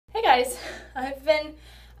guys, I've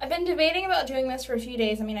been debating about doing this for a few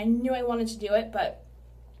days. I mean, I knew I wanted to do it, but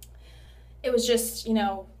it was just, you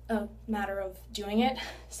know, a matter of doing it.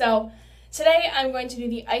 So today I'm going to do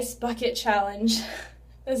the Ice Bucket Challenge.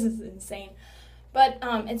 This is insane. But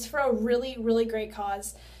it's for a really, really great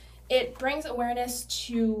cause. It brings awareness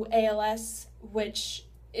to ALS, which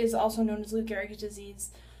is also known as Lou Gehrig's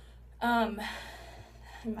disease. I'm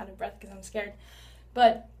out of breath because I'm scared.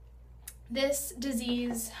 But this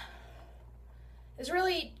disease is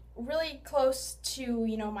really, really close to,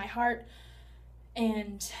 you know, my heart,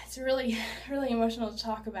 and it's really, really emotional to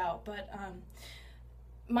talk about. But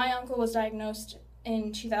my uncle was diagnosed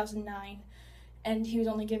in 2009, and he was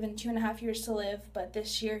only given 2.5 years to live, but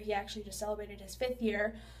this year he actually just celebrated his 5th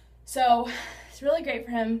year. So it's really great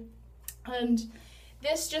for him, and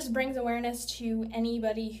this just brings awareness to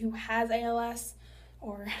anybody who has ALS,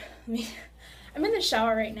 or, I mean, I'm in the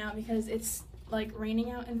shower right now because it's like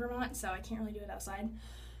raining out in Vermont, so I can't really do it outside.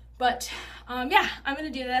 But yeah, I'm gonna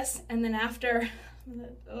do this, and then after,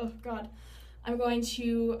 oh God, I'm going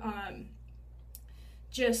to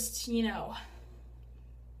just, you know,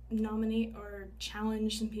 nominate or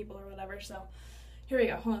challenge some people or whatever. So here we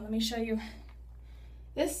go. Hold on, let me show you.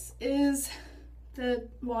 This is the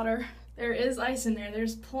water. There is ice in there.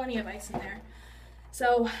 There's plenty of ice in there.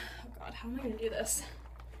 So, oh God, how am I gonna do this?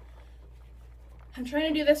 I'm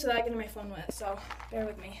trying to do this without getting my phone wet, so bear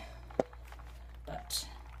with me. But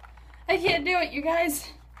I can't do it, you guys.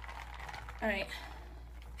 All right.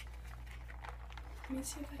 Let me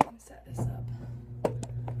see if I can set this up.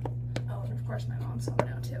 Oh, and of course my mom's home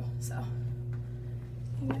now too, so.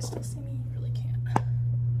 Can you guys still see me? You really can't.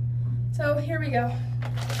 So here we go.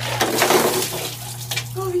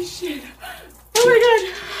 Holy shit. Oh my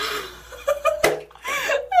God.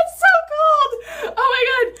 That's so cold. Oh my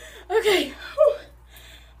God. Okay. Whew.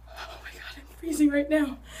 Oh my God, I'm freezing right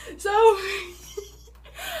now. So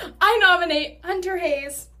I nominate Hunter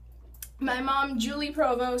Hayes, my mom Julie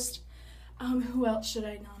Provost. Who else should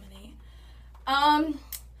I nominate?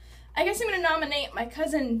 I guess I'm gonna nominate my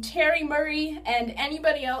cousin Terry Murray and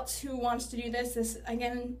anybody else who wants to do this. This,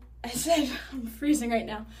 again, I said I'm freezing right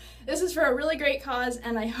now. This is for a really great cause,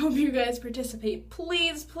 and I hope you guys participate.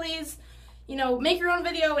 Please, please, you know, make your own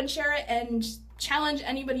video and share it and challenge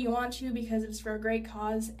anybody you want to, because it's for a great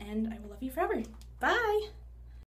cause, and I will love you forever. Bye!